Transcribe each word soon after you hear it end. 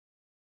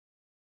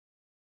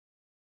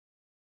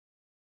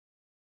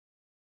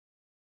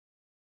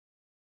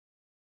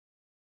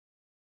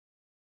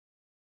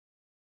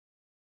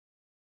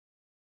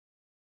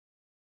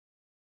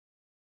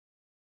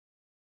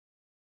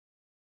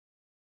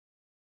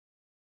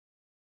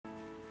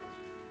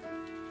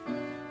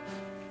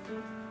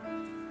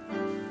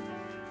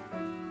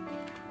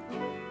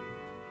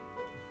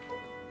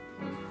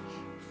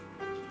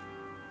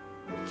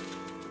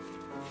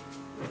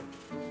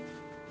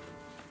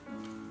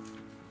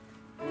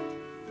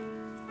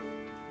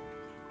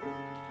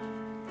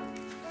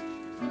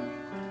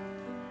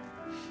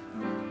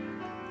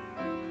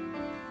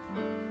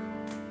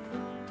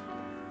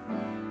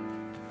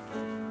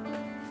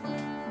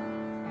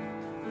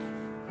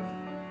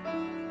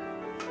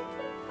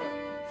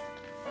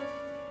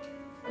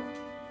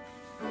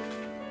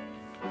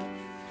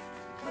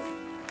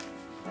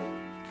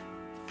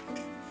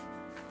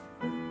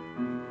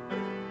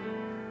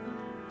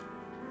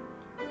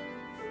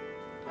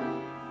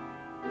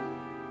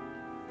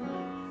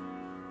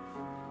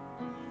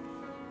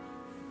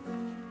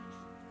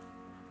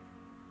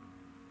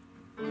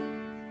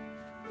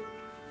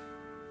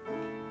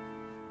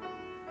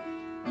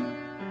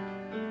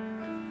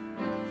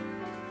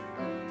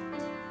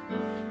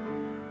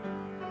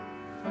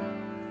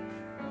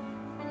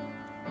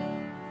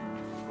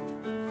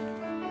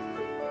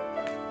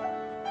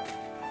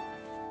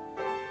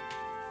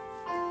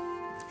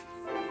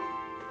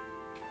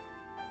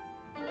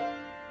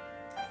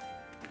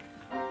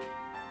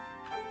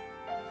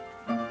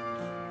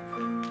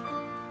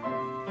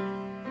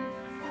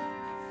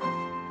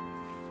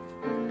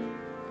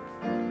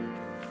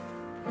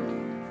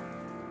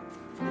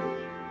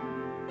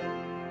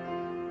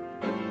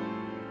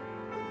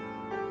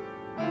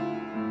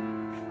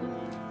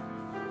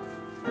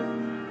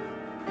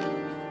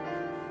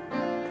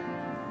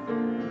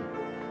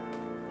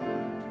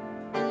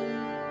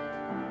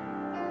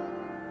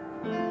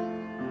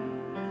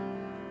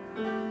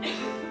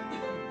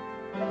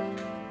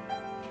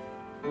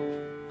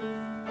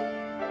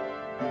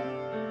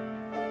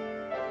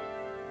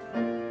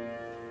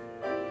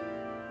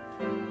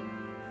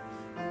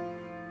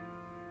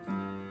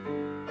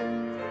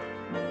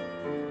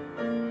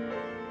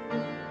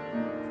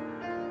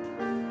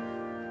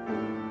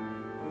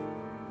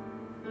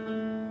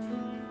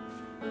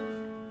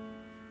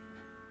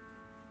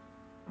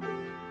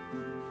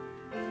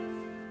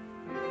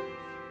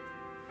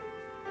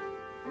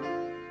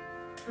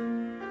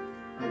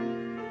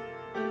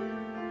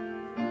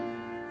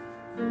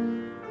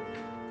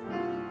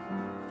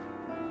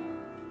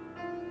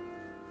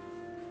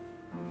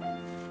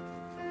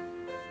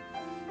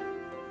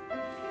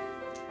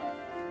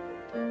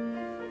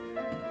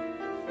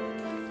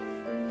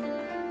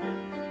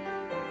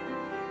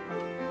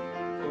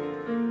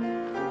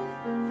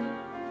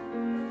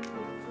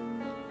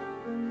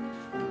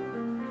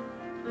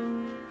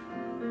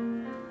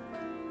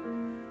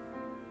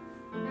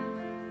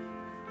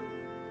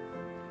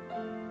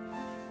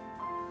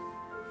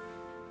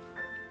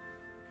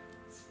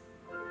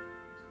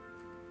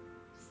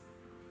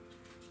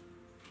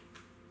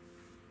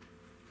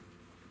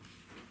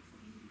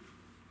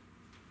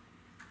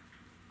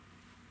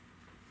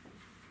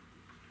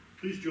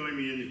Please join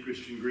me in the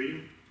Christian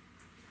greeting.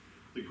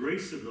 The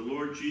grace of the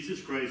Lord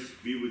Jesus Christ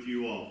be with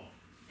you all.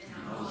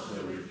 And also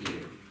with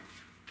you.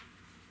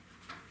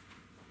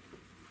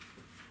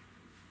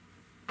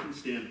 Please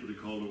stand for the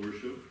call to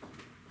worship.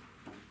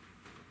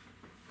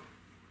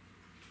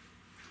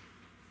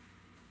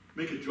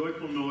 Make a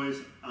joyful noise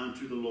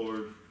unto the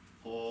Lord,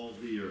 all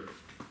the earth.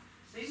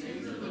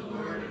 Sing to the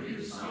Lord a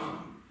new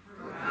song,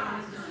 for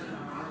God has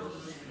done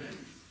marvelous things.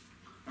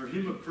 Our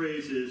hymn of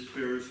praise is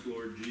Fairest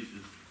Lord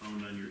Jesus,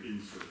 found on your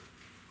insert.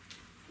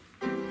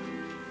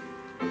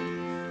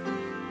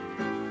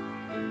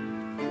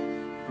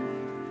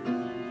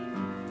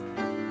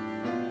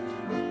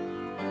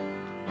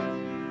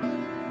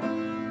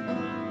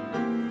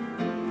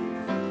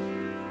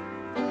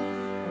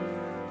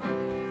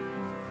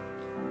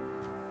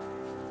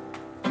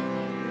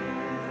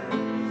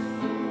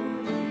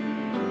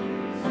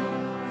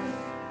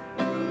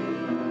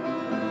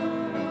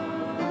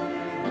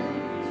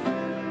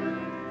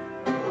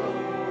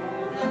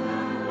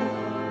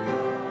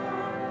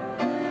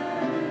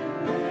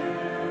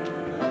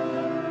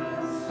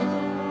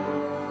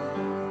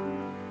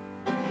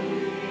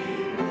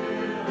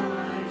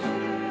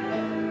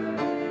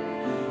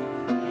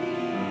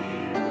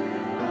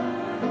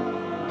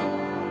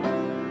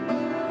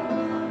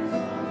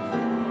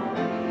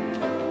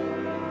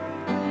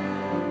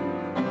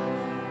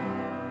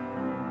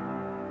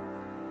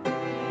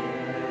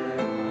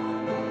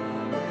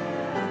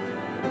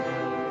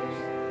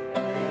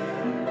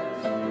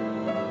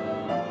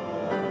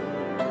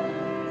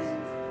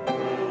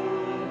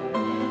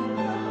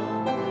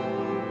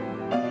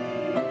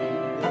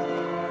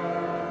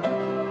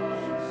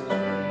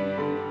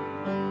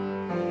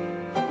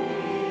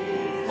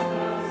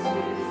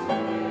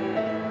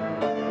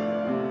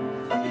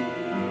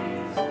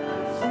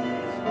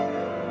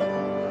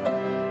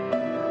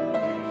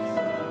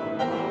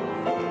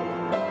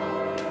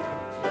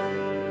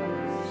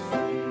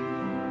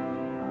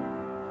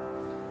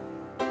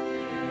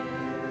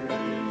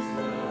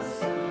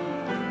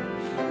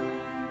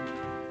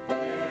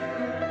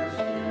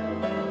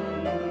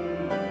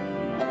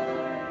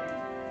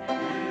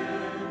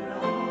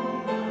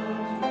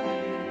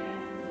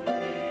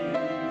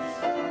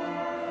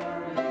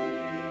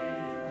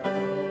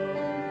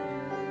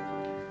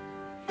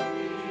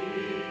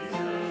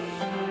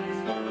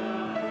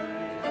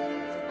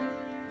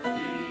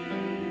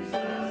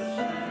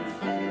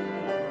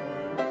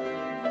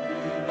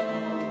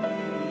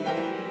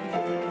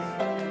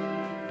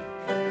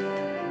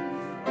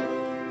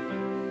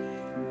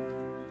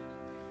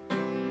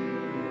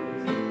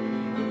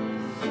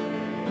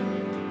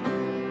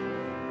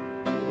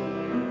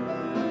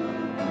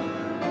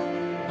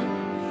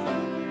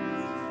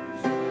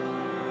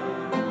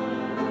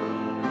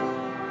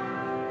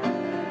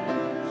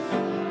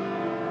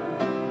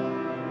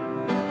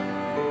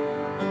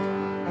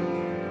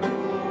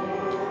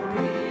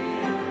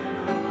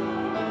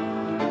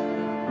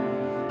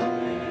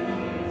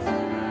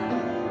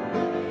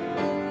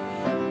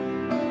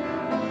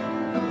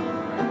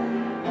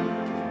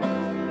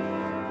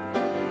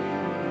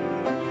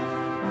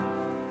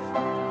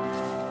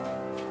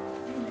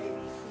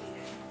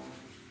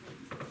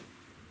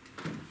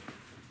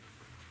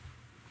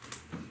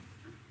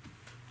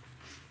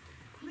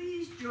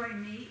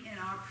 Join me in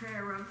our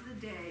prayer of the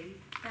day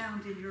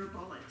found in your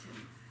bulletin.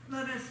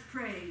 Let us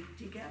pray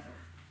together.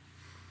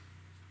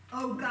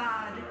 O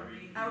God,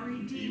 our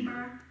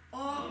Redeemer,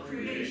 all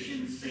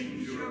creation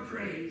sings your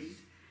praise.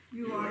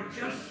 You are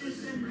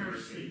justice and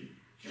mercy,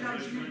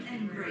 judgment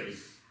and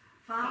grace.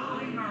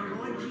 Following our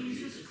Lord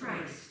Jesus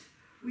Christ,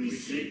 we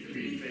seek to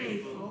be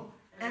faithful,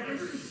 ever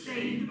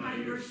sustained by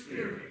your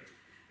Spirit,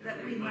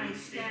 that we might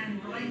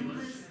stand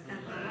blameless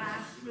at the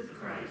last with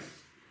Christ,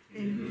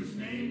 in whose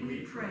name we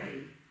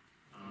pray.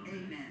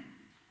 Amen.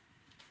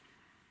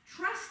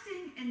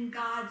 Trusting in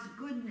God's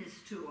goodness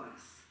to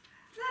us,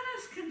 let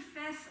us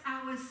confess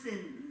our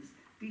sins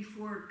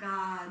before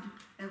God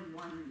and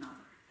one another.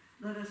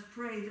 Let us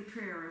pray the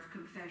prayer of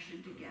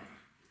confession together.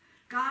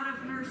 God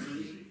of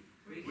mercy,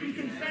 we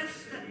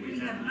confess that we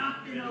have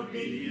not been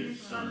obedient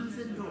sons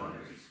and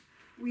daughters.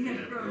 We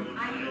have grown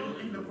idle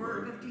in the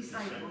work of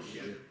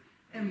discipleship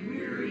and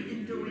weary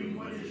in doing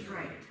what is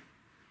right.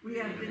 We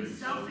have been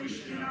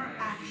selfish in our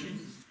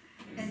actions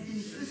and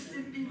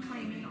insistent in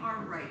claiming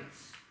our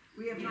rights.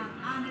 We have not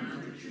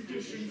honored the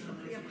traditions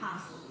of the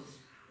apostles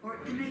or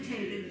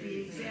imitated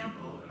the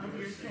example of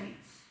your saints.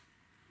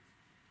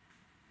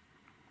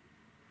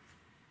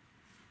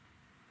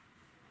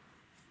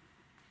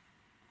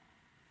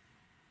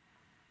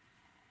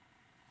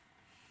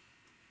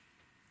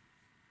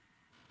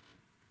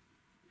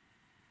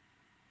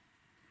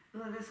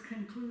 Let us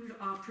conclude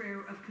our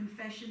prayer of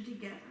confession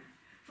together.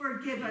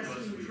 Forgive us,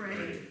 we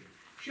pray.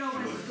 Show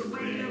us the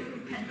way of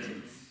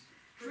repentance.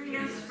 Free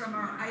us from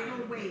our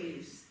idle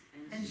ways,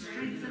 and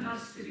strengthen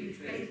us to be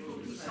faithful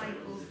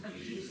disciples of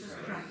Jesus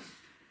Christ,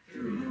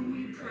 through whom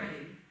we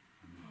pray.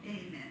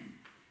 Amen.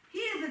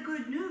 Hear the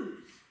good news.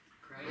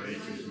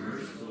 Christ is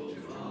merciful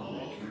to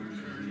all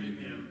who turn in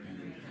him and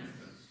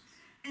repentance.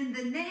 In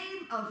the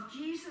name of of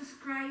Jesus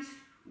Christ,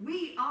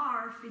 we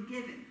are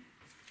forgiven.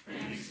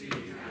 Thanks be to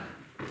God.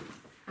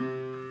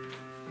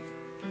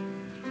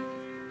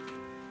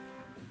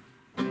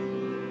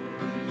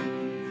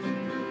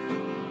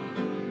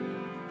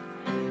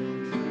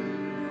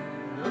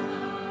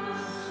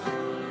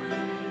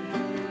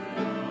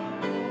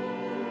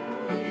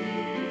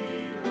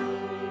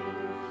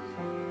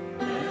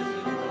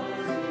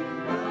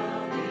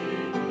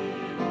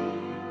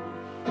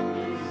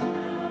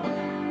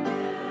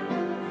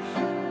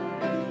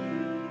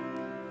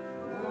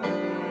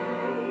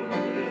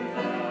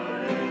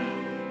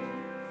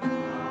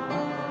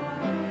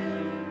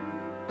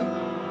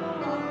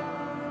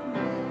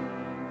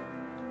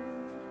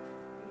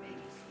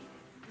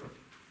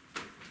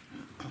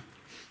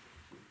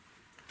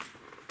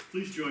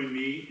 Please join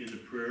me in the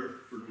prayer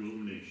for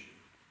illumination.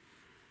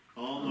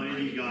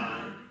 Almighty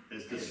God,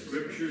 as the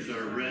scriptures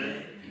are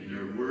read and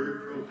your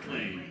word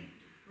proclaimed,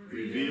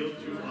 reveal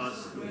to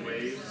us the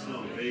way of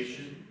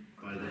salvation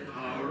by the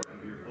power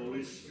of your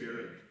Holy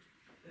Spirit,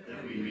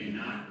 that we may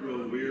not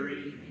grow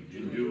weary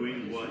in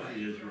doing what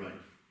is right.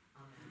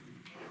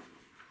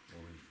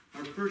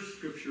 Our first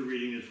scripture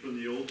reading is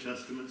from the Old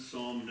Testament,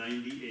 Psalm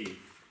 98.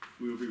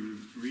 We will be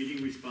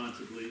reading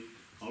responsibly.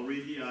 I'll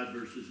read the odd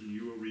verses and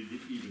you will read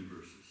the even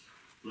verses.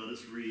 Let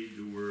us read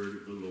the word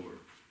of the Lord.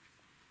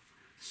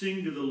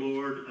 Sing to the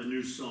Lord a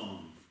new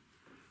song,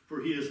 for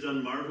he has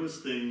done marvelous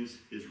things.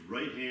 His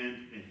right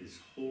hand and his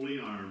holy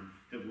arm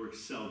have worked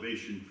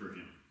salvation for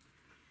him.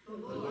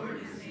 The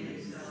Lord has made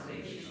his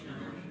salvation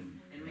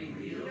known and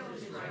revealed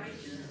his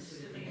righteousness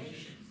to the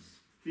nations.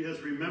 He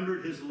has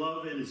remembered his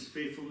love and his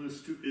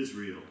faithfulness to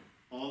Israel.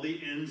 All the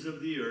ends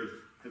of the earth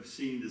have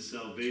seen the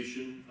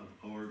salvation of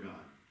our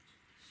God.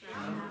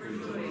 Shout for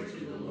joy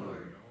to the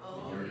Lord,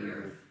 all the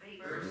earth.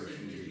 Burst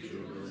into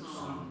jubilant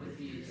song with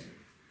music.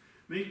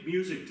 Make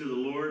music to the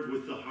Lord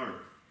with the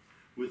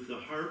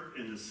harp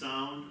and the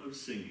sound of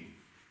singing.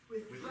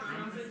 With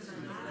trumpets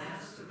and the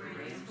blast of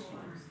ram's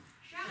horns.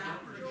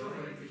 Shout for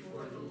joy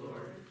before the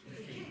Lord,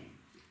 the King.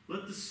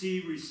 Let the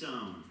sea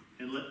resound,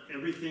 and let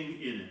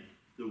everything in it,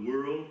 the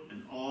world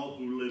and all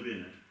who live in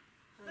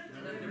it.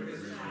 Let the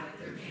rivers clap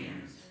their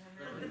hands.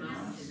 Let the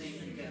mountains sing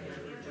together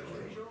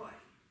for joy.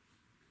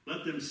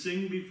 Let them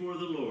sing before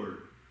the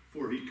Lord,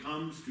 for he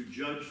comes to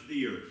judge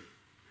the earth.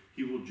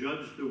 He will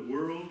judge the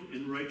world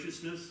in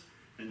righteousness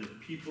and the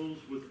peoples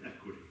with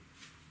equity.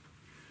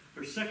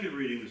 Our second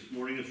reading this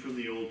morning is from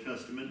the Old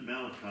Testament,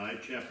 Malachi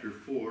chapter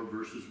 4,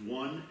 verses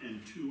 1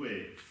 and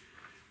 2a.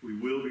 We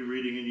will be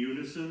reading in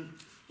unison.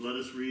 Let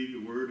us read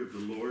the word of the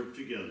Lord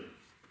together.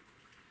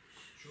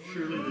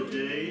 Surely the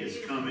day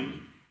is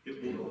coming,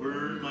 it will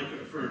burn like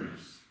a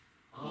furnace.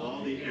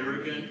 All the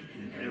arrogant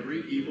and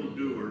every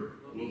evildoer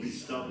will be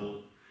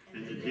stubble,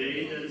 and the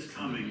day that is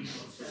coming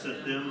will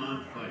set them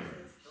on fire,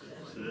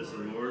 says the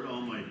Lord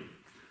Almighty.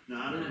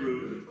 Not a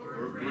root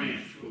or a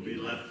branch will be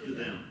left to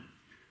them.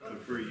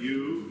 But for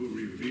you who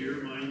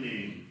revere my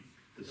name,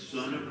 the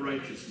Son of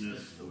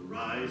Righteousness will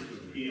rise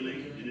with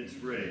healing in its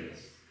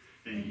rays,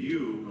 and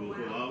you will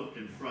go out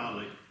and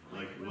frolic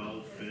like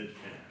well-fed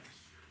calves.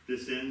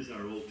 This ends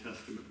our Old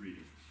Testament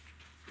readings.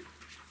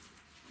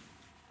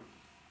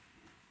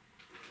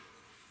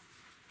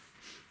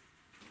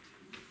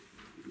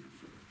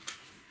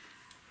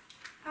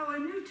 Our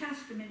New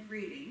Testament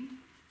reading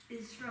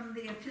is from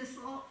the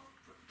Epistle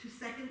to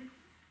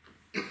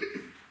 2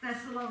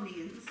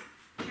 Thessalonians,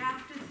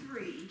 chapter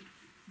 3,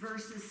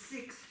 verses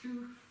 6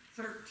 through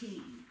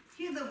 13.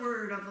 Hear the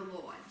word of the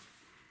Lord.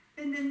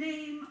 In the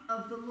name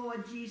of the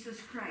Lord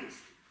Jesus Christ,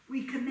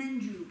 we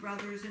commend you,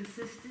 brothers and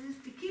sisters,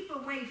 to keep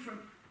away from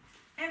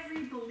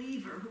every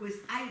believer who is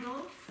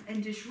idle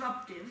and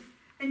disruptive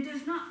and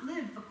does not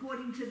live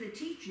according to the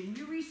teaching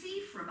you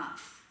receive from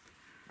us.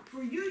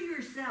 For you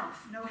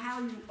yourself know how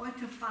you ought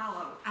to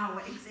follow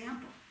our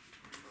example.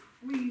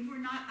 We were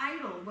not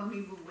idle when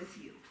we were with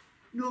you,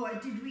 nor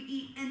did we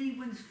eat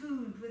anyone's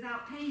food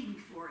without paying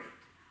for it.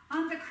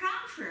 On the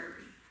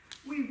contrary,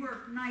 we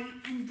worked night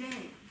and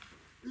day,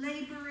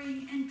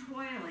 laboring and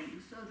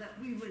toiling so that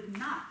we would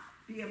not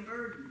be a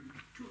burden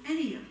to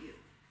any of you.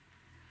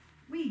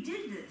 We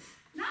did this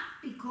not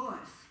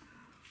because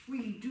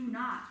we do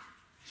not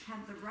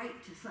have the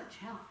right to such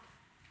help,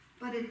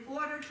 but in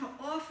order to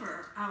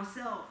offer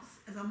ourselves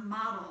as a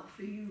model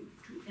for you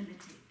to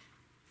imitate.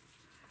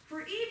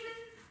 For even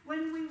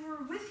when we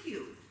were with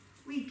you,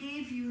 we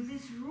gave you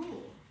this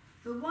rule: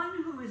 the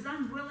one who is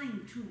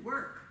unwilling to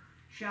work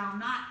shall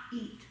not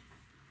eat.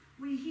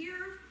 We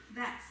hear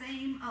that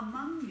some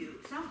among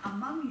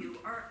you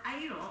are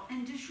idle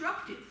and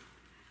disruptive.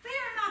 They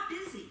are not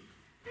busy.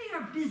 They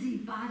are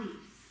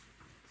busybodies.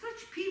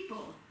 Such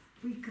people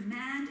we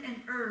command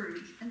and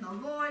urge in the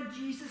Lord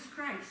Jesus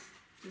Christ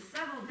to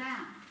settle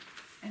down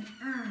and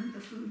earn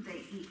the food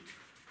they eat.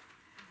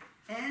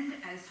 And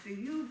as for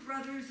you,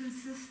 brothers and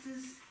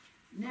sisters,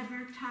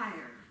 never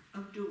tire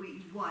of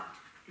doing what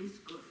is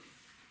good.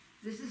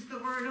 This is the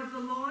word of the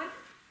Lord.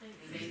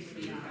 Thanks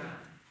be to God.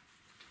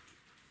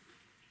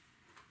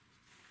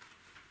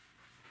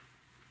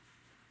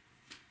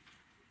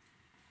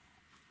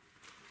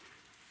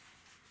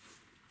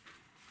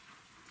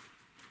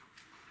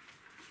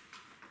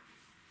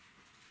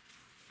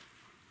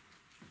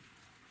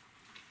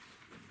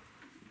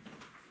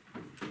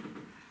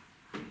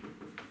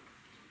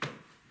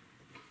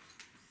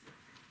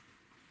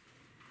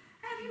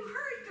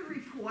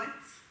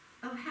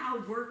 of how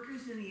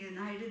workers in the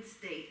United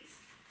States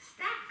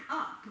stack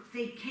up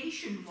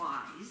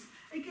vacation-wise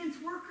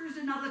against workers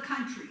in other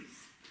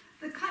countries.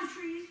 The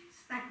countries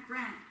that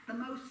grant the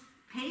most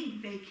paid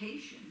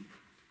vacation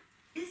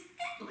is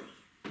Italy,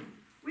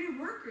 where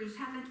workers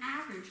have an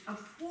average of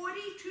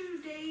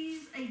 42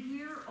 days a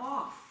year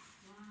off.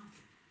 Wow.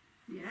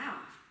 Yeah.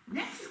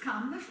 Next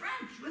come the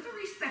French with a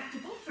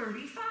respectable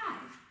 35,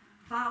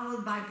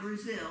 followed by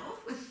Brazil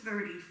with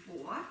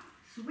 34,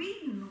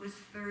 Sweden with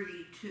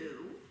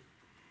 32,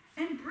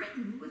 and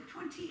Britain with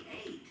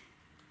 28,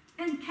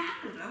 and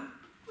Canada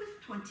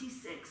with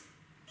 26.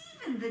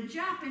 Even the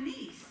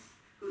Japanese,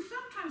 who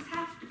sometimes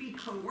have to be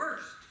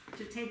coerced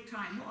to take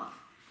time off,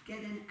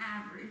 get an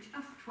average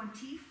of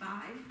 25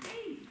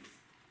 days.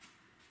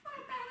 What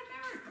about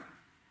America?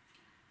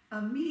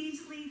 A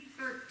measly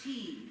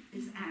 13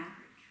 is average.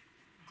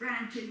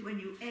 Granted, when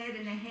you add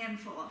in a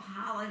handful of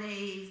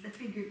holidays, the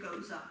figure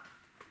goes up.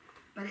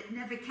 But it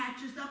never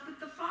catches up with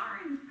the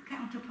foreign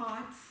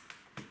counterparts.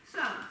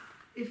 So,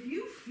 if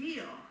you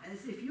feel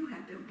as if you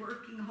have been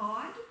working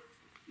hard,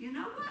 you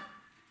know what?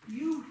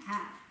 You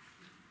have.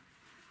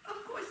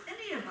 Of course,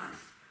 any of us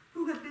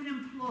who have been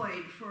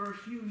employed for a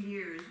few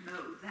years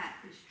know that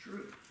is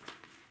true.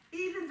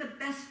 Even the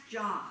best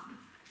job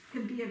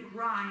can be a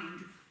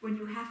grind when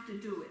you have to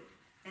do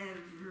it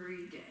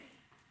every day.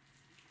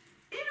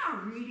 In our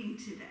reading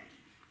today,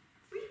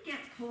 we get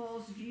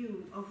Paul's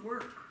view of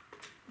work,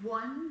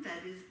 one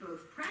that is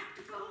both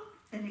practical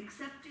and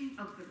accepting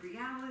of the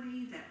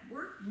reality that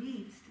work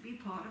needs to be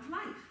part of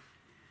life.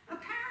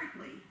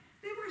 Apparently,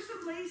 there were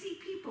some lazy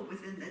people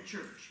within the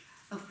church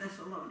of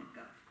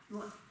Thessalonica.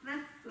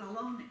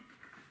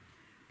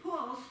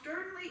 Paul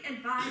sternly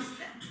advised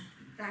them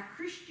that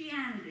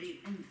Christianity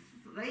and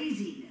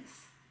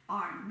laziness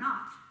are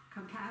not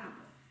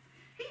compatible.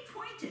 He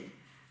pointed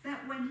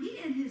that when he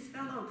and his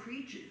fellow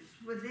preachers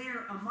were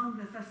there among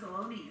the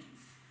Thessalonians,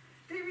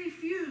 they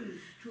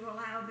refused to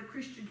allow the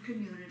Christian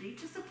community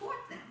to support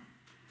them,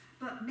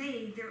 but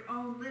made their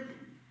own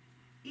living,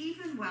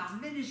 even while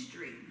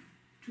ministering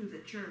to the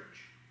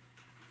church.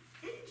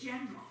 In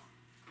general,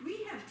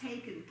 we have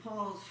taken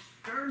Paul's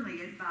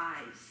sternly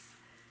advice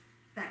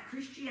that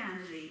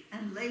Christianity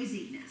and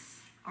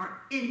laziness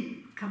are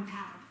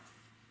incompatible.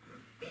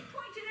 He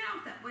pointed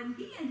out that when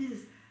he and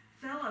his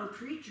fellow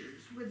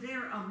preachers were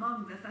there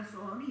among the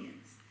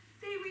Thessalonians,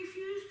 they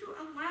refused to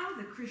allow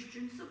the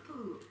Christian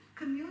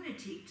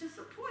community to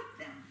support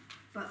them,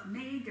 but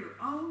made their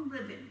own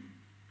living,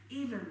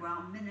 even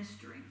while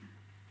ministering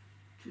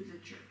to the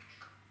church.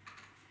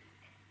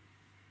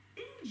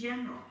 In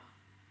general,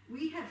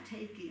 we have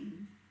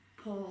taken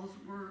Paul's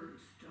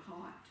words to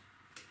heart.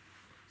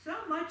 So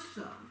much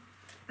so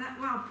that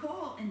while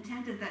Paul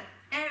intended that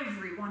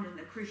everyone in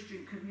the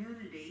Christian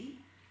community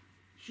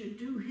should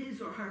do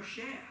his or her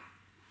share,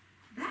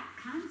 that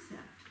concept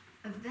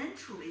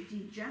eventually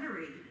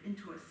degenerated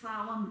into a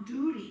solemn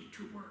duty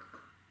to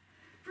work.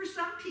 For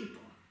some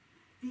people,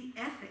 the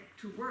ethic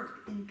to work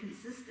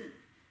inconsistently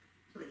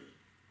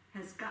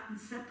has gotten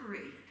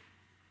separated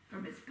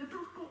from its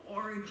biblical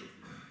origin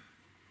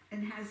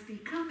and has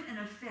become, in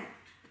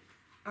effect,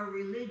 a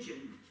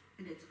religion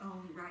in its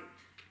own right.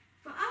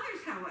 For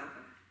others,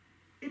 however,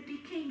 it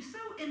became so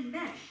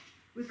enmeshed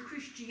with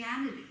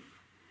Christianity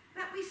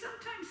that we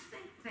sometimes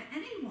think that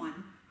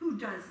anyone who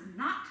does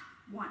not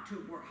want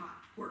to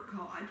work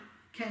hard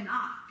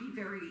cannot be a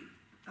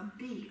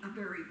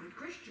very good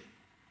Christian.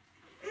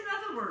 In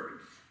other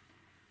words,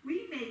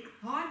 we make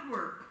hard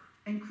work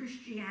and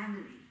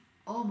Christianity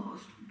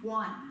almost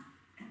one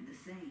and the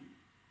same.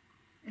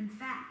 In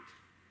fact,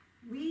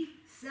 we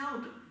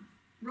seldom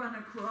run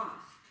across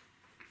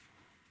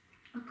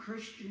a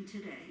Christian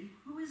today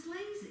who is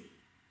lazy.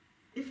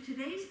 If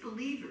today's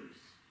believers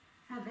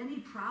have any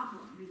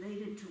problem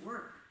related to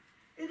work,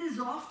 it is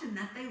often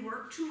that they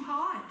work too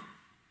hard.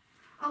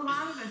 A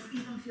lot of us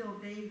even feel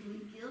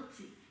vaguely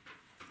guilty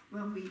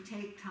when we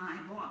take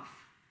time off.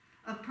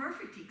 A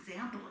perfect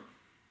example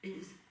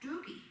is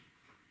Doogie.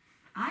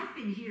 I've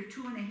been here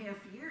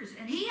 2.5 years,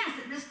 and he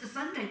hasn't missed a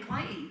Sunday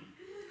playing.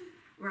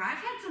 Where I've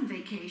had some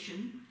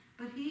vacation,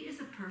 but he is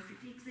a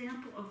perfect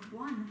example of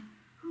one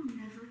who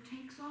never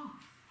takes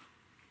off.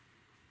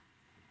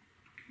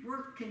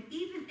 Work can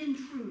even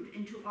intrude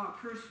into our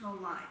personal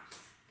lives.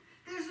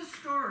 There's a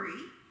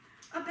story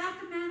about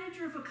the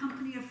manager of a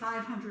company of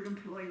 500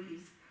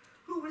 employees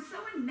who was so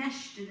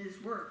enmeshed in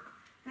his work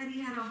that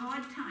he had a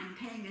hard time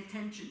paying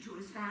attention to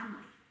his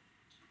family.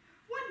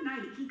 One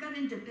night he got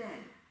into bed,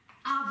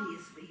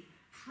 obviously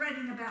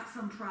fretting about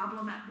some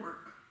problem at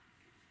work.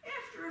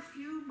 After a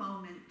few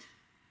moments,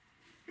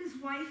 his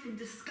wife, in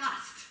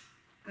disgust,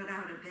 got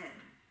out of bed.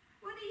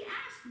 When he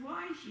asked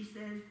why, she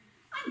said,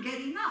 "I'm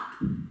getting up.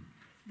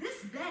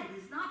 This bed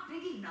is not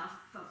big enough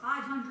for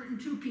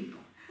 502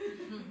 people."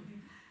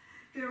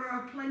 There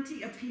are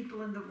plenty of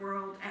people in the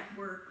world at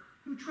work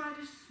who try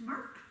to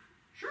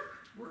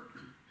shirk work.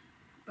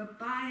 But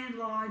by and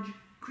large,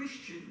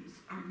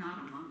 Christians are not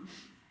among them.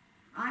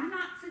 I'm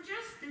not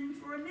suggesting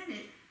for a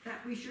minute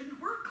that we shouldn't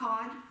work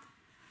hard,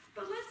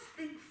 But let's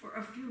think for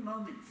a few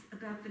moments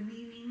about the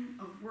meaning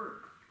of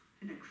work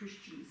in a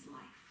Christian's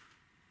life.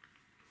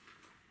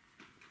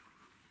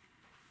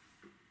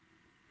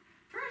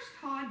 First,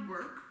 hard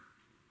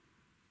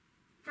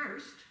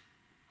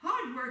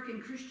work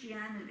and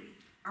Christianity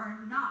are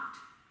not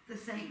the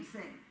same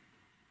thing.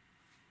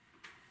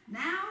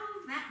 Now,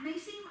 that may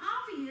seem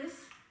obvious,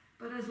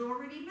 but as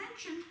already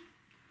mentioned,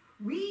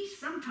 we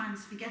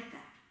sometimes forget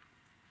that.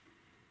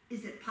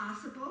 Is it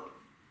possible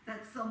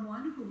that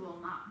someone who will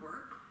not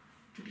work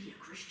to be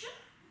a Christian?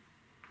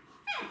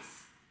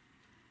 Yes.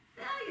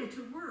 Failure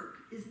to work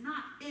is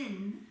not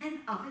in and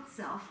of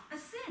itself a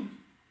sin.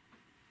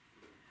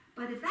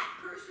 But if that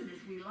person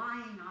is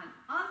relying on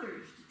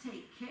others to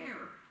take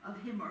care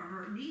of him or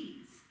her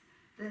needs,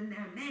 then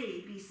there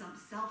may be some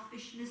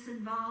selfishness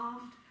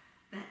involved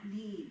that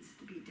needs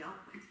to be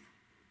dealt with.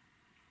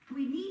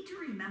 We need to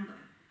remember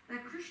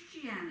that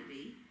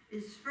Christianity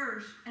is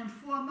first and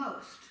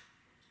foremost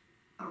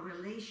a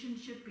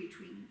relationship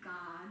between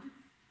God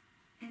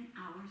and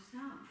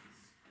ourselves.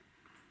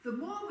 The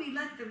more we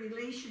let the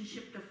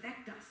relationship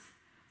affect us,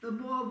 the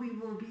more we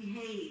will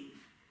behave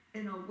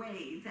in a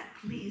way that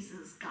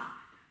pleases God.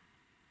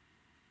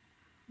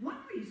 One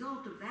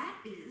result of that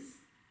is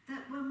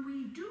that when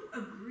we do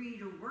agree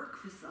to work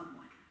for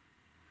someone,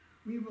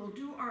 we will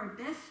do our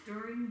best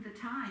during the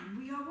time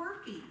we are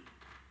working.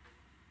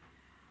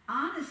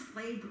 Honest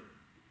labor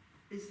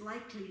is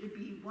likely to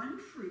be one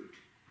fruit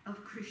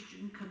of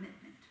Christian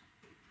commitment,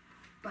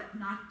 but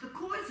not the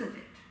cause of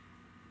it.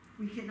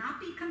 We cannot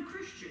become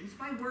Christians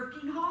by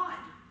working hard,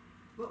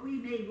 but we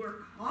may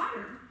work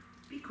harder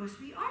because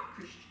we are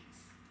Christians.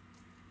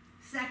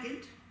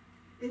 Second,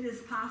 it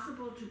is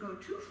possible to go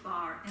too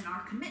far in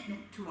our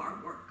commitment to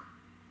our work.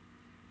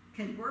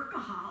 Can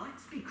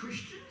workaholics be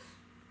Christians?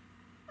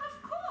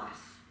 Of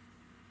course.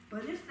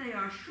 But if they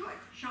are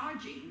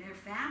short-charging their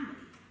family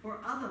or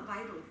other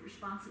vital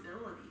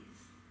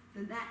responsibilities,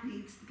 then that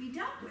needs to be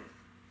dealt with.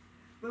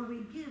 When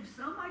we give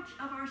so much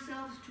of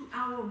ourselves to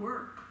our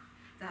work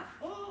that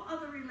all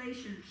other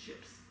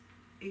relationships,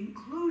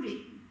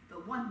 including the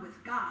one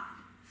with God,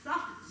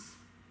 suffers,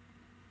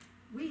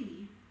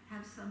 we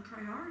have some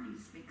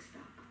priorities mixed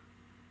up.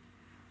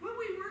 When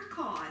we work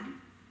hard,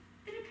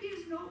 it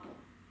appears noble.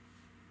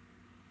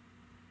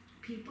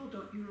 People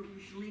don't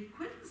usually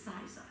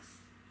criticize us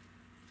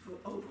for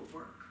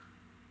overwork.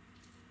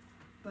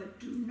 But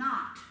do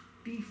not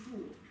be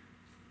fooled.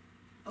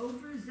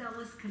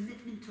 Overzealous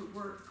commitment to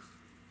work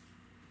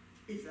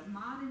is a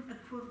modern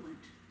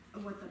equivalent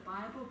of what the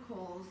Bible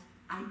calls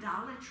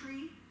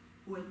idolatry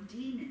or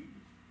demon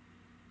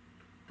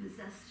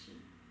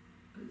possession.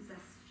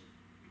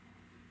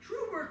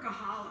 True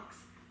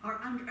workaholics are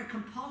under a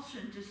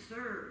compulsion to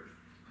serve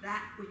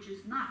that which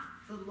is not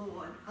the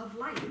Lord of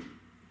light.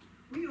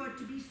 We ought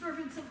to be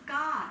servants of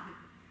God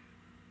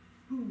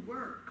who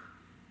work,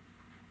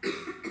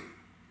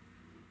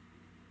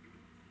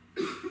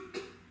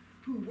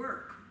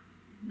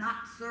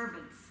 not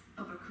servants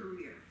of a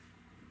career.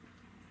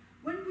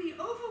 When we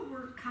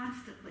overwork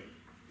constantly,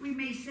 we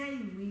may say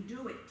we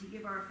do it to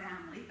give our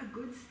family a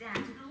good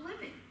standard of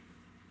living.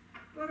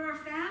 But our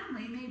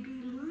family may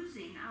be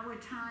losing our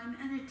time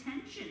and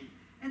attention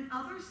and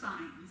other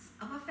signs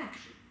of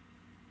affection.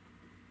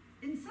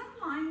 In some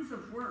lines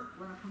of work,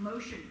 when a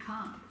promotion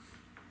comes,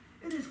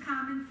 it is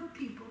common for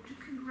people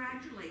to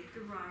congratulate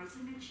the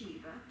rising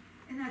achiever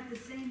and at the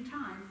same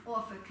time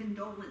offer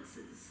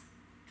condolences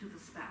to the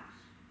spouse.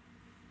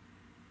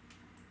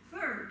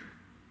 Third,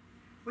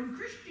 when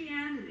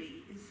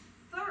Christianity is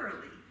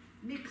thoroughly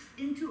mixed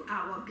into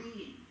our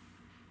being,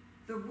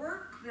 the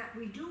work that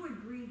we do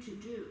agree to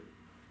do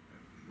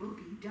will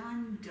be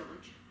done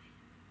diligently.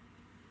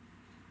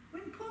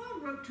 When Paul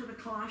wrote to the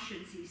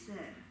Colossians, he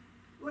said,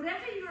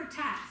 "Whatever your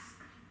task,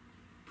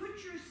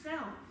 put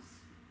yourselves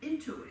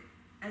into it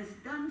as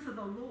done for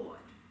the Lord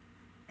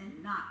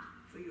and not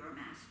for your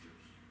masters."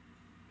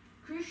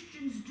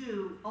 Christians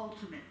do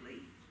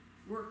ultimately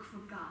work for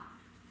God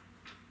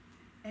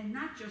and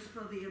not just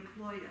for the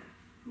employer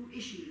who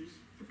issues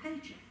the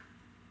paycheck.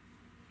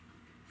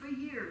 For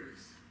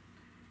years,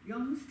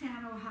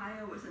 Youngstown,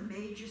 Ohio was a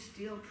major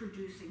steel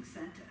producing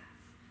center.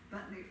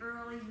 But in the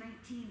early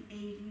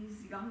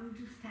 1980s,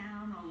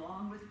 Youngstown,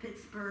 along with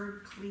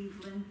Pittsburgh,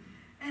 Cleveland,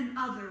 and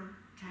other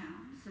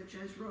towns, such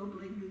as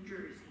Roebling, New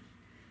Jersey,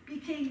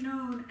 became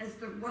known as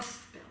the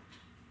Rust Belt.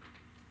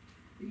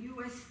 The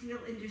U.S. steel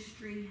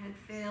industry had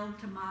failed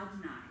to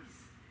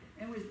modernize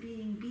and was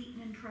being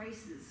beaten in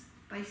prices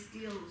by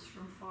steels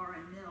from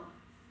foreign mills.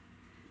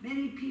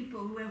 Many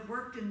people who have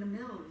worked in the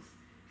mills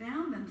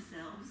found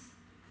themselves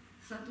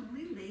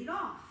suddenly laid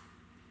off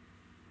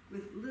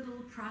with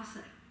little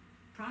prospect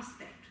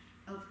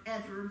of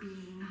ever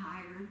being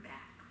hired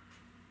back.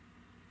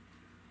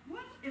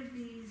 One of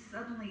these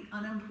suddenly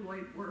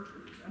unemployed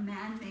workers, a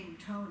man named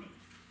Tony,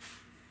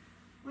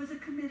 was a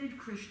committed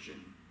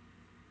Christian.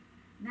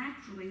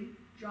 Naturally,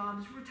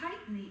 jobs were tight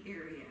in the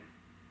area,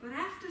 but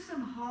after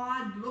some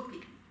hard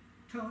looking,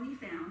 Tony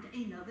found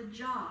another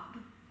job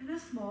in a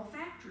small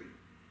factory.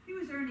 He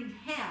was earning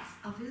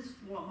half of his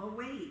former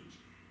wage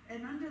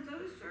And under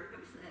those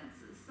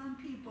circumstances, some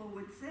people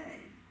would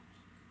say,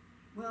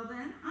 well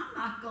then, I'm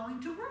not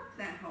going to work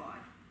that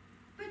hard.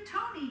 But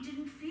Tony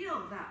didn't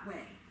feel that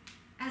way.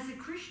 As a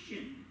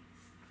Christian,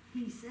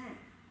 he said,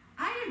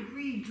 I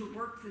agreed to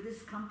work for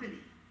this company,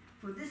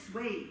 for this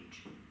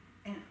wage,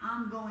 and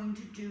I'm going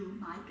to do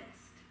my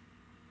best.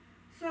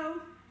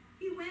 So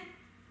he went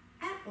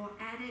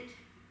at it.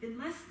 In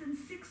less than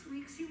 6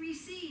 weeks, he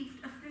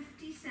received a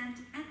 50-cent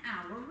an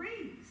hour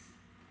raise.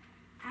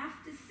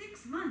 After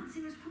 6 months,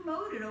 he was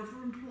promoted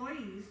over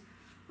employees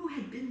who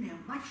had been there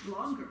much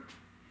longer.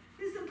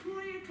 His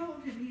employer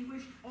told him he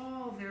wished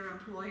all their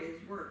employers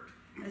worked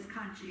as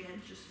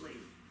conscientiously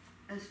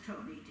as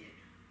Tony did.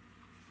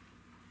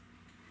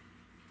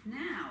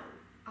 Now,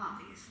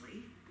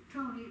 obviously,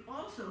 Tony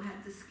also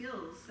had the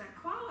skills that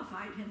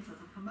qualified him for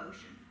the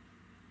promotion,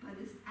 but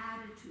his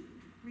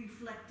attitude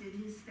reflected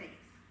his faith.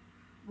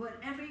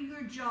 Whatever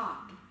your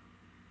job,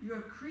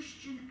 your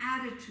Christian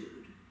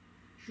attitude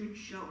should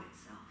show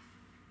itself.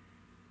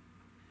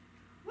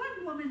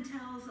 One woman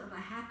tells of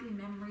a happy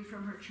memory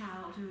from her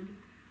childhood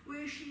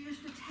where she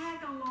used to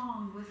tag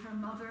along with her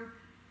mother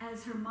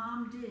as her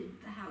mom did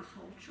the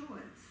household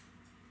chores.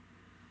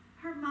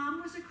 Her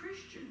mom was a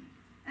Christian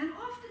and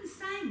often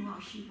sang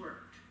while she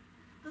worked.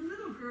 The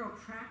little girl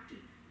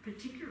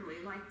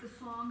particularly liked the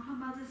song her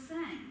mother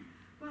sang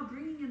while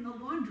bringing in the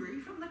laundry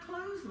from the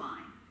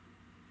clothesline.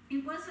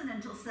 It wasn't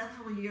until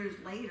several years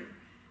later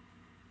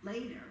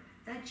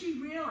that she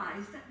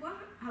realized that what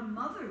her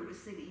mother was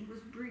singing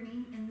was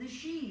bringing in the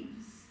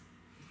sheaves,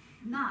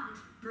 not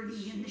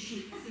bringing in the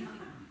sheets.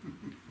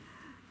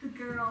 The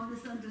girl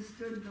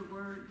misunderstood the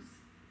words,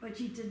 but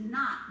she did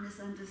not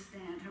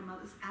misunderstand her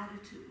mother's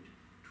attitude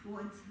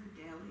towards her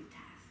daily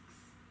tasks.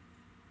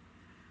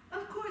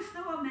 Of course,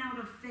 no amount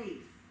of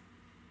faith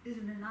is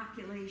an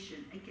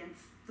inoculation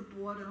against the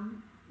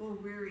boredom or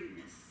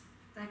weariness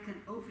that can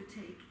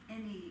overtake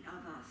any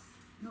of us,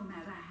 no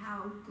matter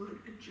how good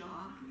a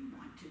job we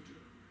want to do.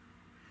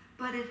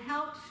 But it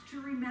helps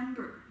to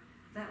remember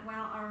that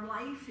while our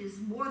life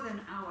is more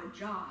than our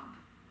job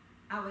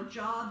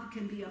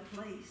can be a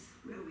place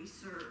where we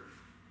serve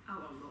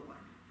our Lord.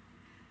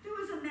 There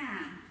was a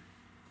man,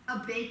 a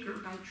baker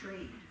by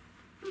trade,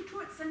 who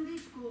taught Sunday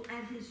school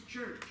at his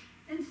church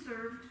and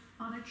served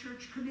on a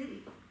church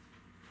committee.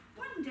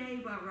 One day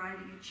while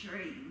riding a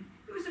train,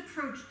 he was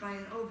approached by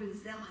an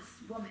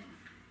overzealous woman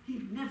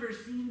he'd never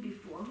seen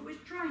before who was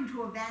trying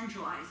to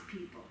evangelize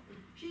people.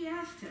 She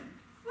asked him,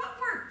 "What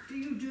work do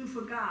you do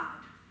for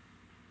God?"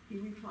 He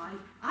replied,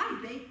 "I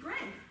bake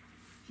bread."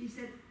 She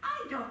said,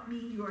 "I don't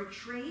mean your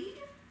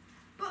trade,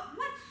 but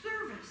what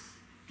service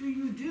do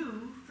you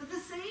do for the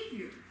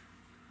Savior?"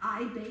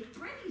 "I bake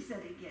bread," he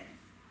said again.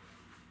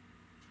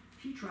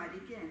 She tried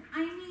again.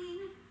 "I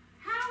mean,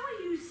 how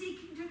are you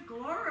seeking to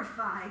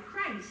glorify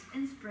Christ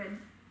and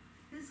spread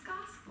his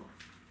gospel?"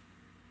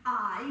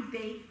 "I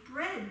bake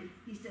bread,"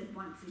 he said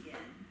once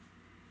again.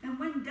 And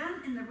when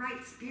done in the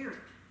right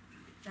spirit,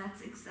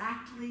 that's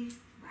exactly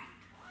right.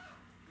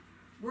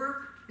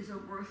 Work is a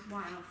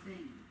worthwhile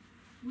thing.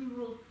 We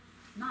will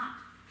not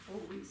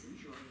always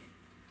enjoy it.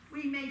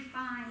 We may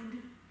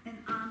find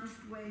an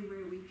honest way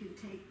where we can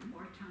take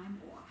more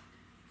time off.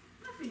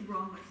 Nothing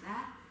wrong with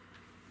that,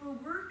 for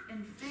work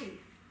and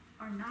faith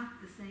are not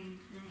the same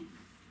thing.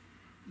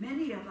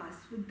 Many of us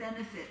would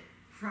benefit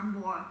from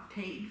more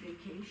paid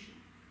vacation.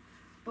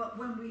 But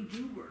when we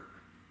do work,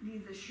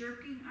 neither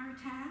shirking our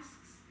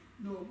tasks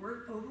nor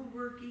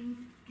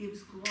overworking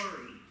gives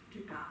glory to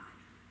God.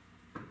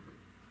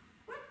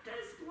 What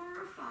does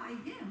glorify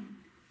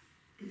him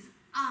is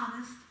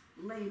honest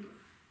labor,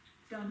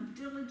 done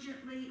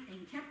diligently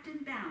and kept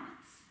in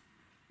balance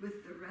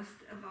with the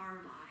rest of our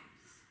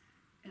lives.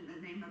 In the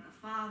name of the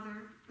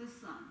Father, the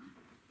Son,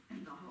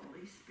 and the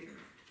Holy Spirit.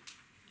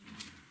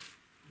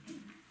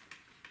 Amen.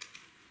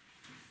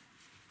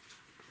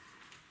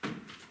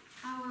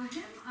 Our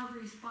hymn of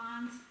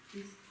response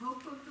is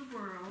Hope of the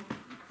World,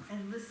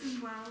 and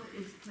Listen While it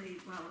is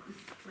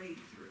played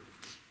through.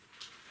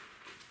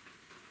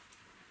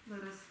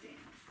 Let us stand.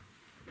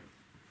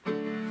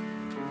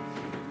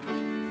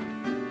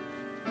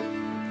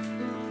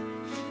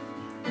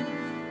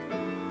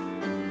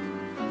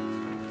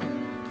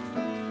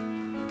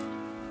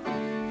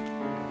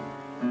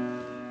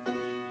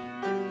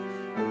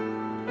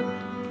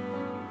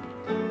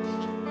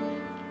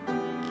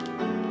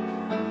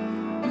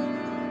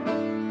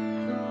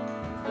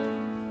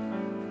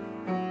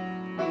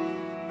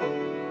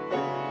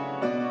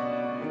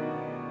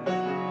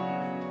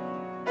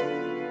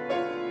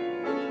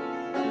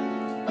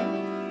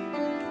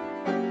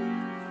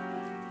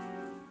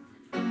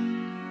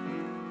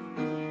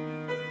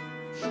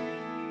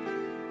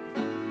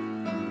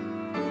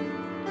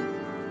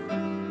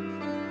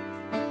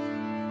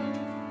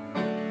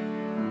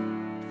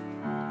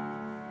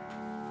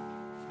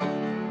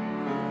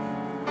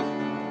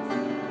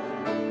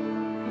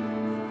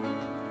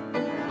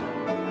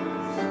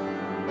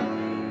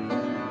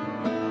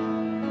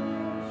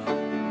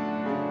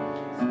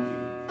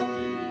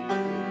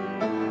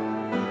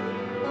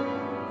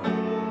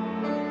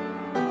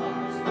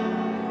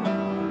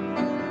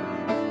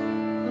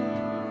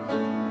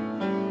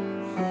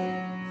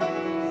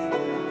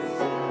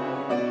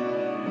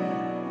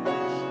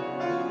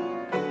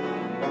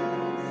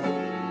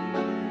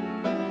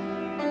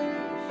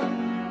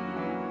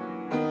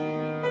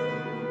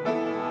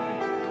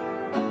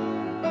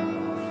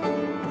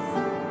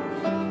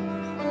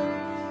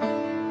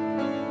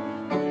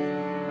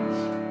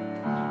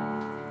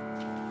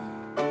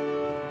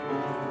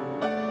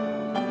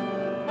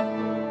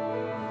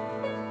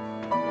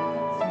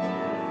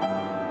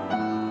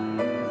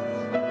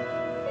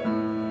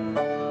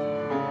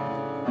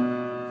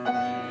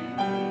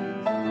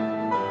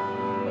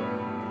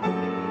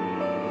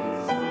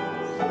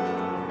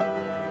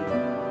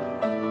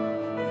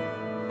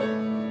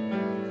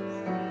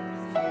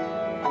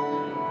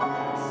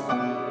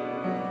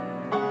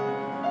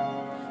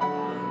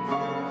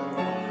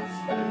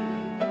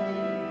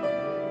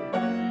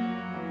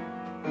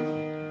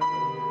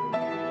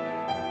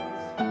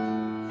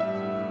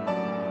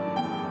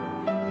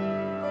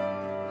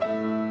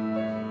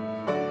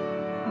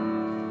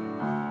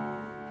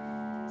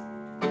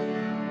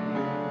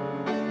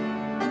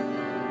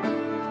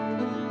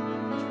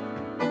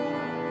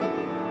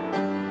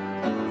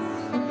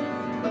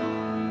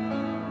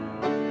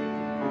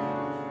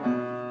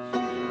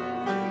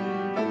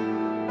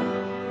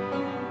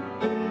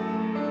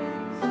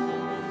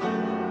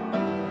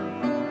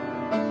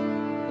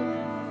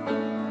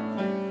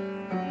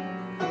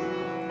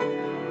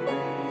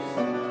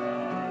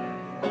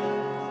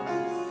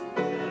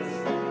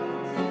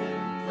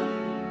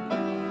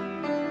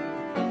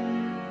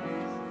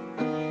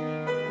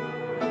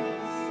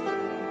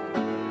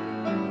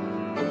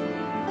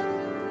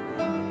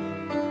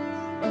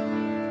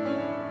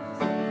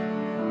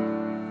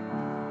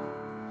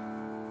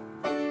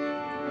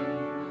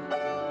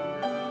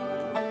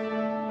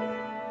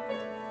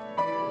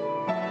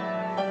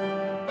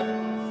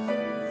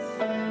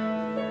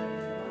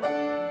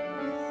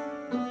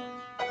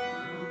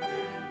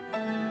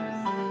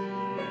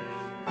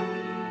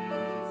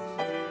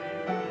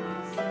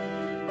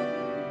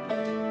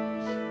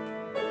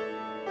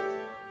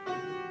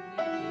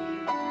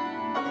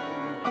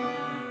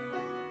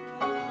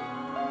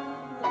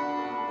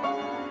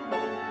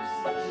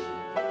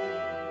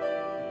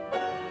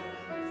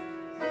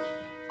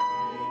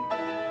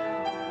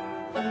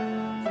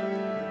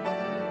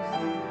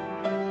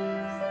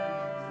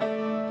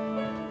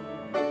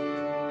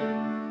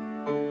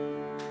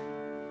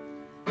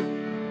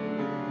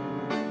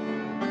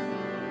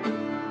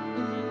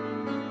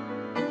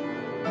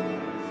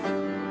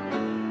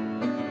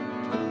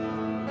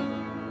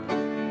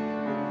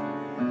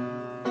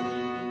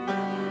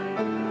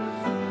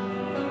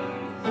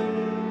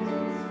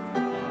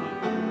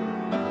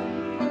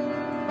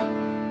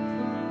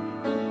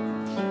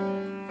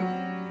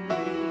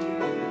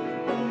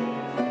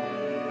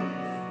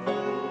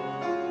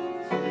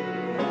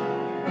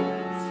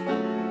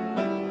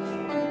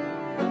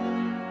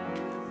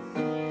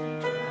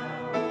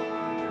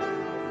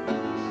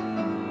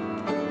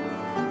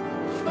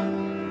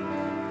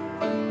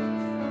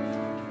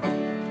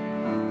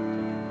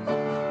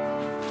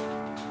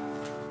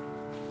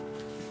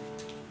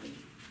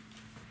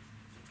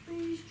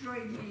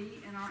 join me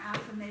in our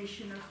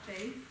affirmation of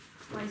faith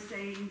by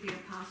saying the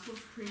Apostles'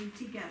 Creed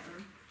together,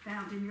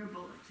 found in your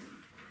bulletin.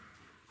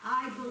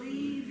 I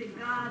believe in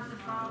God the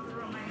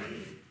Father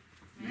Almighty,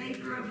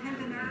 maker of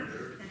heaven and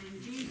earth, and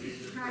in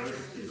Jesus Christ,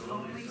 his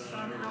only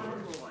Son, our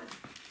Lord,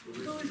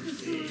 who was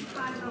conceived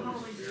by the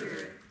Holy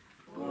Spirit,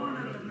 born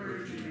of the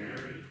Virgin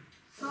Mary,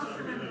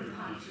 suffered under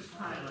Pontius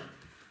Pilate,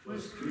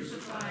 was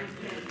crucified,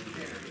 dead, and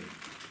buried.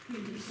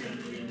 He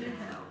descended into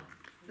hell.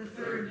 The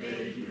third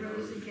day he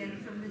rose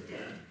again from the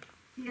dead.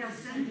 He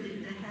ascended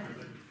into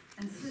heaven,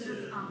 and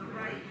sitteth on the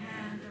right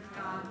hand of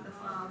God the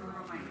Father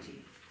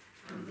Almighty.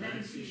 From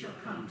thence he shall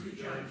come to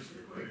judge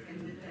the quick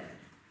and the dead.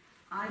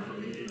 I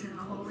believe in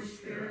the Holy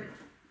Spirit,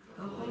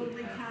 the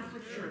Holy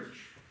Catholic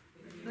Church,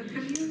 the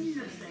communion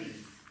of saints,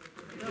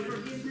 the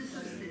forgiveness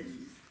of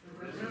sins,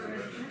 the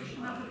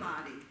resurrection of the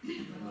body,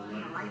 and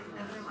the life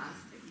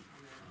everlasting.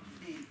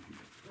 Amen.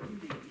 You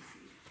may be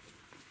seated.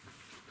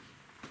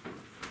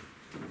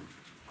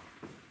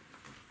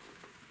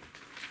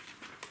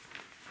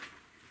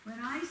 When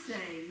I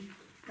say,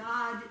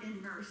 God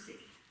in mercy,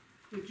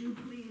 would you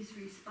please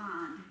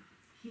respond,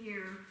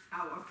 hear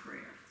our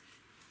prayer.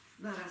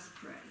 Let us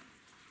pray.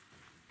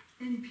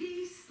 In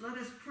peace, let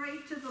us pray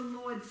to the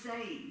Lord,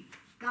 saying,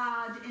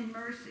 God in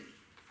mercy.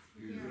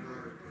 Hear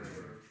our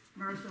prayer.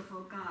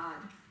 Merciful God,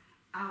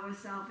 our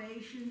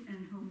salvation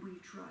in whom we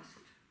trust.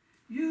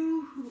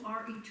 You who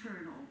are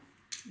eternal,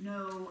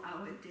 know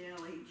our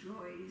daily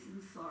joys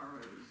and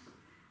sorrows,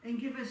 and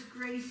give us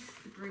grace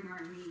to bring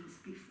our needs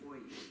before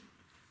you.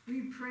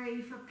 We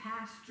pray for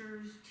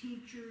pastors,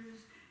 teachers,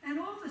 and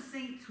all the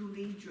saints who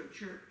lead your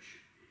church.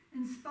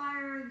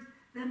 Inspire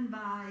them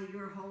by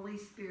your Holy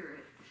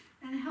Spirit,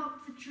 and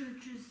help the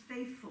churches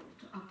faithful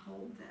to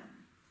uphold them.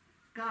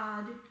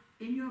 God,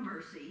 in your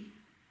mercy,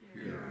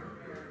 Hear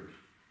our prayers.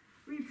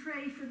 we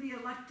pray for the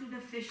elected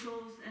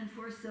officials and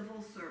for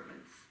civil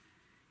servants.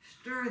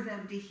 Stir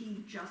them to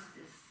heed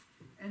justice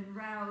and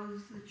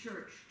rouse the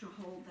church to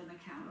hold them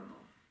accountable.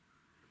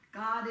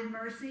 God, in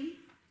mercy,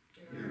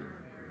 Hear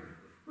our prayer.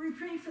 we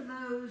pray for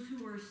those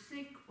who are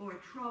sick or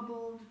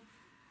troubled,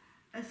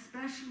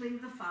 especially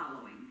the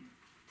following: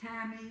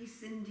 Tammy,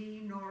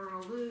 Cindy, Nora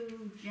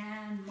Lou,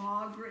 Jan,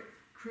 Margaret,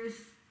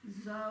 Chris,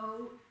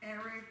 Zoe,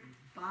 Eric,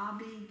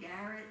 Bobby,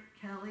 Garrett,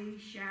 Kelly,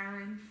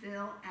 Sharon,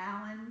 Phil,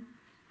 Alan,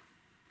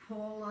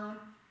 Paula,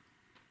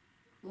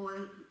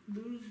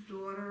 Lou's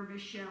daughter,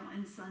 Michelle,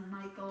 and son,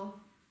 Michael,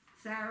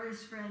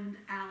 Sarah's friend,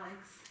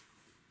 Alex,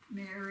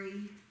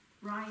 Mary,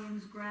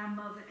 Ryan's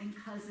grandmother and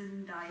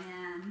cousin,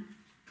 Diane,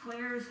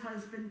 Claire's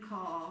husband,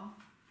 Carl,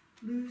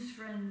 Lou's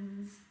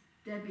friends,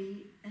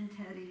 Debbie and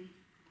Teddy,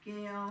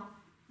 Gail,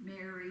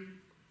 Mary,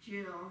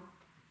 Jill,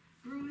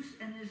 Bruce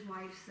and his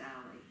wife,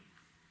 Sally,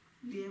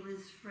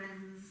 Leila's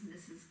friends,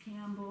 Mrs.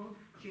 Campbell,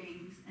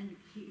 James, and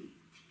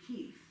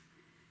Keith,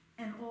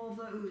 and all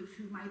those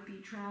who might be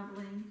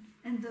traveling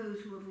and those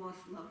who have lost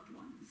loved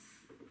ones.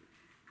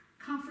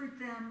 Comfort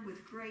them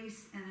with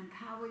grace and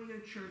empower your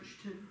church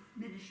to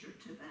minister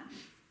to them.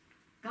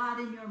 God,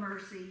 in your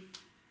mercy,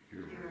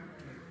 Hear our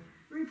prayer.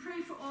 we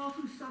pray for all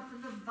who suffer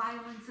the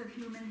violence of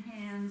human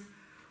hands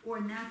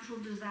or natural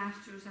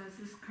disasters as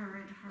this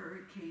current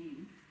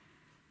hurricane.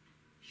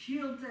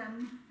 Shield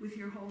them with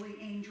your holy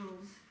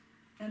angels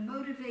and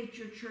motivate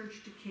your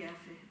church to care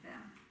for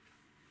them.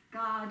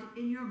 God,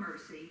 in your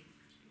mercy,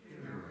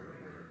 Hear our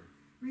prayer.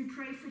 we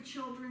pray for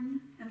children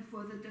and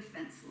for the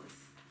defenseless.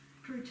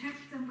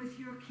 Protect them with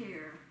your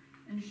care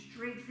and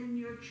strengthen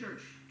your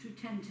church to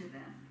tend to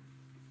them.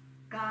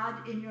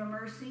 God, in your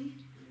mercy,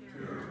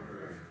 Hear our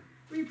prayer.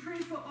 we pray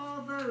for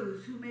all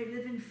those who may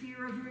live in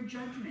fear of your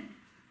judgment,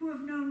 who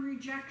have known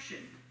rejection,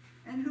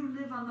 and who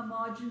live on the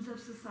margins of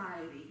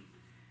society.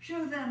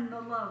 Show them the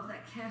love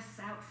that casts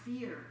out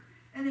fear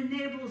and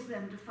enables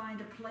them to find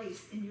a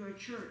place in your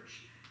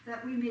church,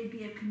 that we may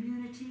be a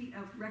community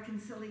of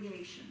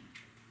reconciliation.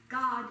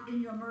 God, in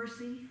your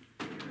mercy,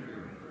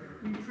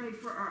 we pray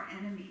for our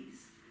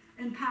enemies.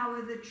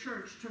 Empower the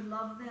church to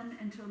love them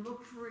and to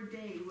look for a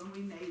day when we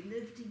may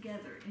live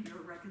together in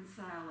your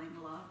reconciling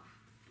love.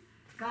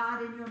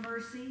 God, in your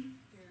mercy,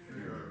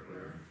 Hear our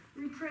prayer.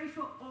 we pray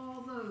for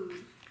all those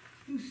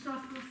who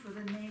suffer for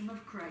the name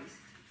of Christ.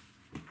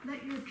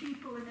 Let your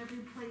people in every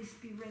place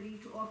be ready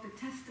to offer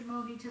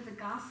testimony to the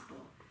gospel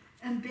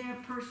and bear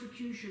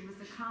persecution with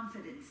the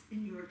confidence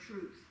in your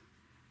truth.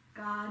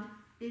 God,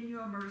 in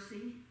your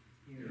mercy,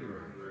 Hear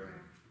our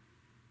prayer.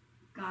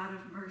 God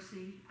of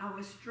mercy,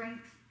 our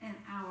strength and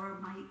our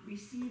might,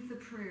 receive the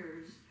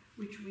prayers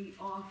which we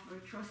offer,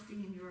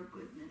 trusting in your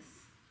goodness.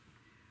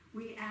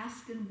 We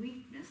ask in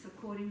weakness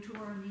according to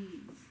our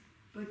needs,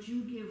 but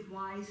you give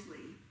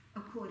wisely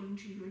according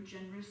to your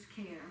generous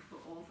care for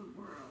all the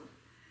world.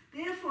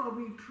 Therefore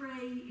we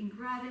pray in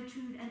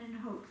gratitude and in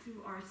hope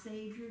through our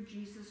Savior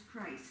Jesus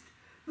Christ,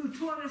 who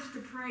taught us to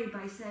pray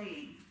by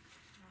saying,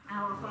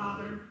 Our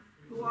Father,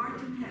 who art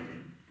in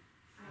heaven,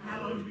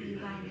 hallowed be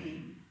thy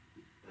name.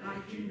 Thy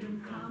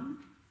kingdom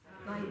come,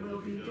 thy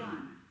will be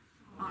done,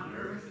 on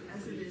earth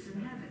as it is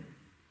in heaven.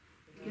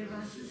 Give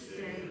us this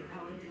day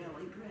our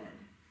daily bread,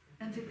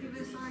 and and forgive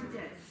us our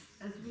debts,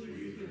 as we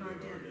forgive our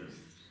debtors.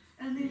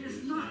 And lead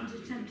us not into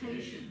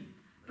temptation,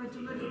 but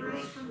deliver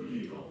us from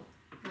evil.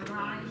 For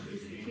thine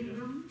is the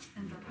kingdom,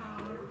 and the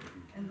power,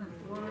 and the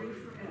glory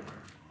forever.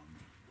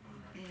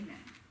 Amen.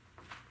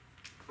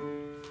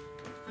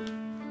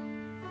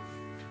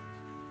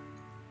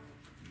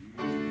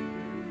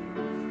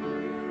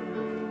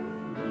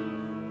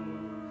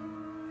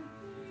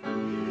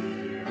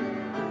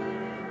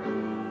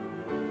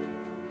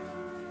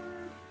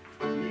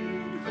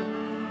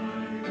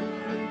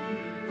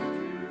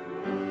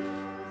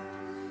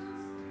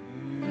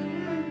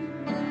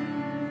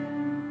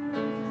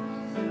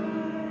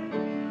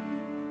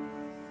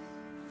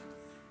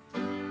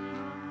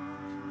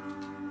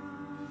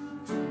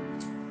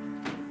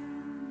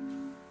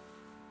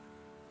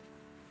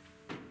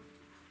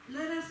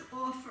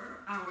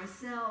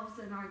 Ourselves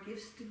and our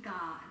gifts to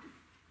God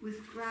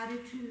with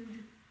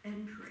gratitude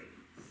and praise.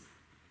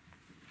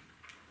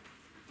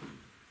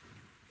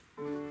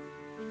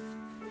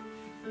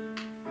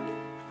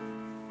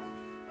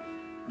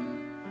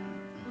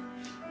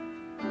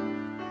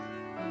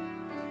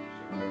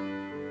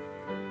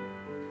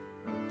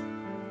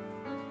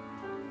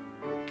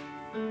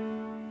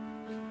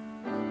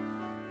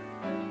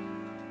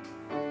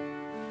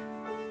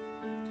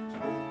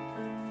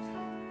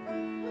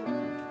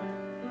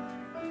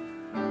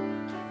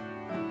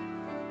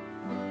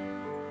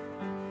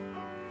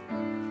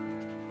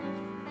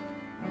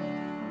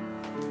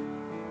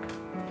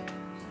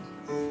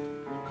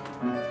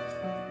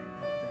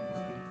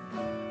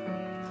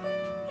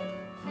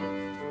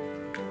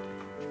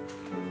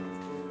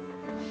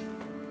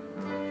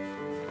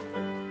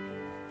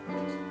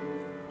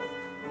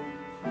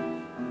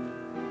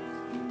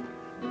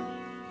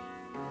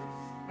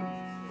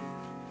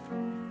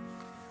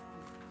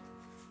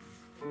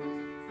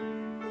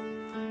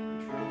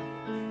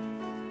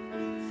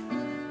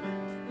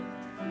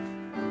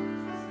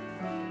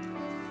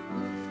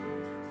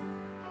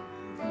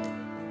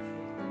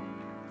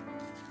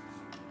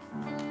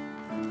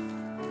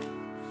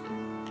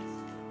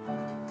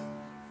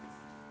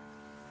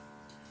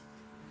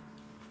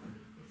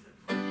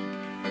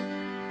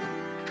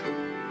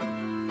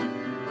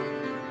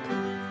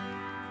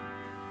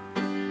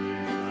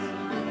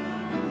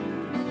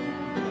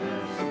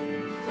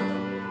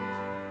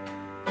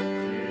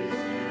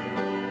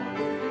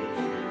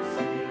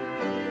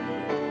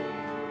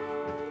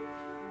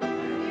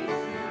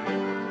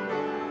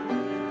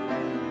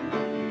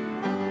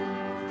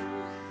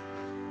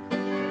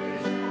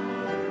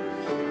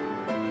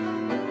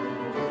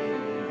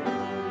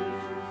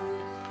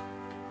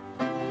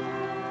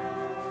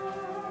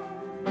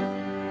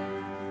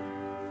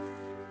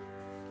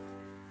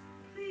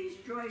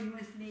 Join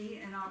with me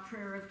in our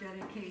prayer of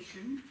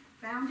dedication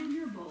found in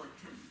your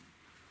bulletin.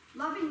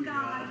 Loving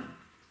God,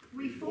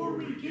 before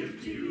we give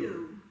to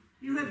you,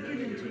 you have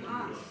given to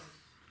us.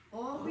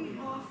 All we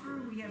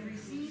offer we have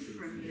received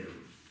from you.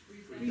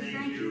 We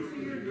thank you for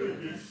your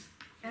goodness,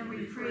 and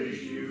we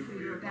praise you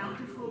for your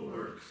bountiful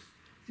works.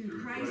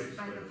 Through Christ,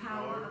 by the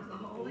power of the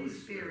Holy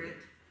Spirit.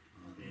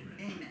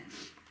 Amen.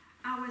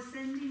 Our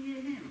sending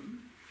in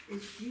hymn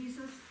is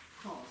Jesus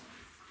Calls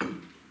Us.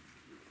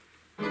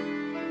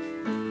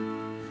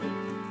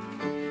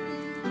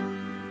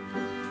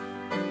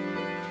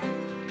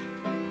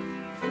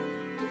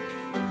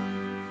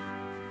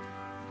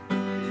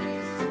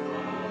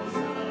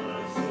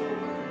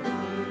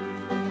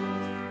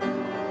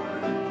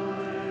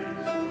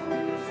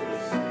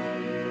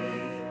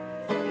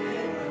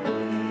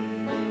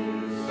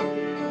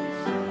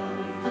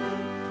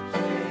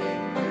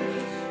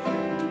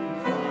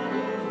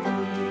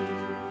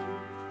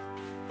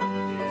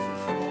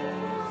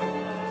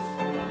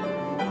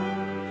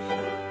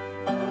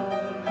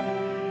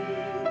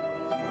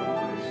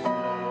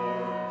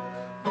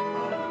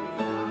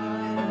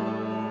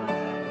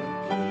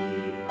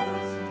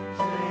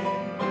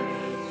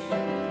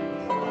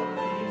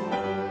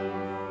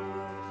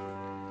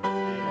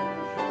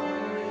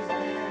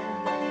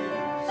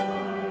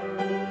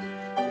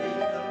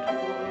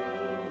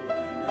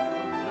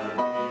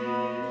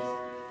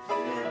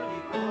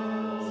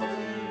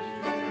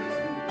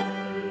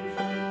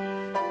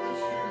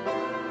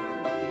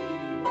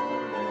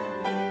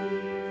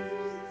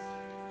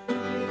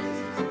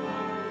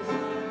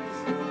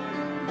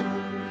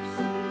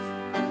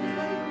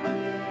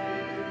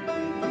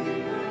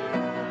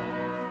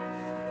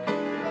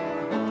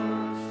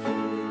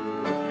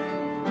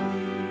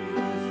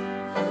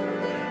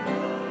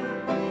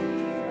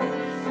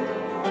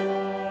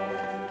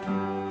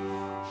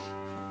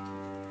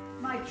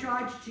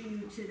 To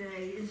you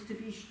today is to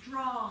be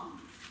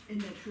strong in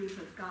the truth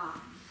of God.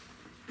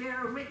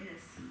 Bear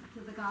witness to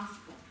the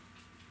gospel.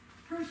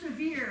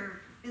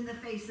 Persevere in the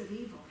face of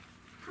evil.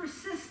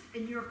 Persist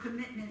in your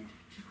commitment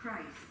to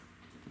Christ.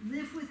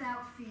 Live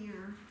without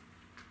fear.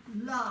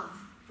 Love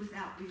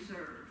without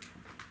reserve.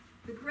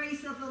 The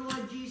grace of the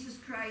Lord Jesus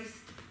Christ,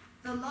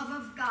 the love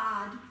of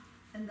God,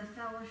 and the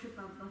fellowship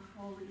of the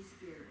Holy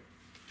Spirit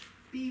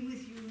be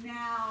with you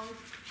now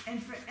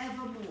and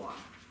forevermore.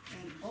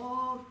 And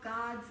all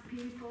God's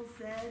people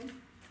said,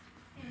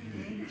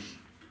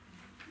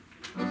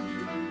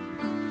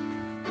 Amen.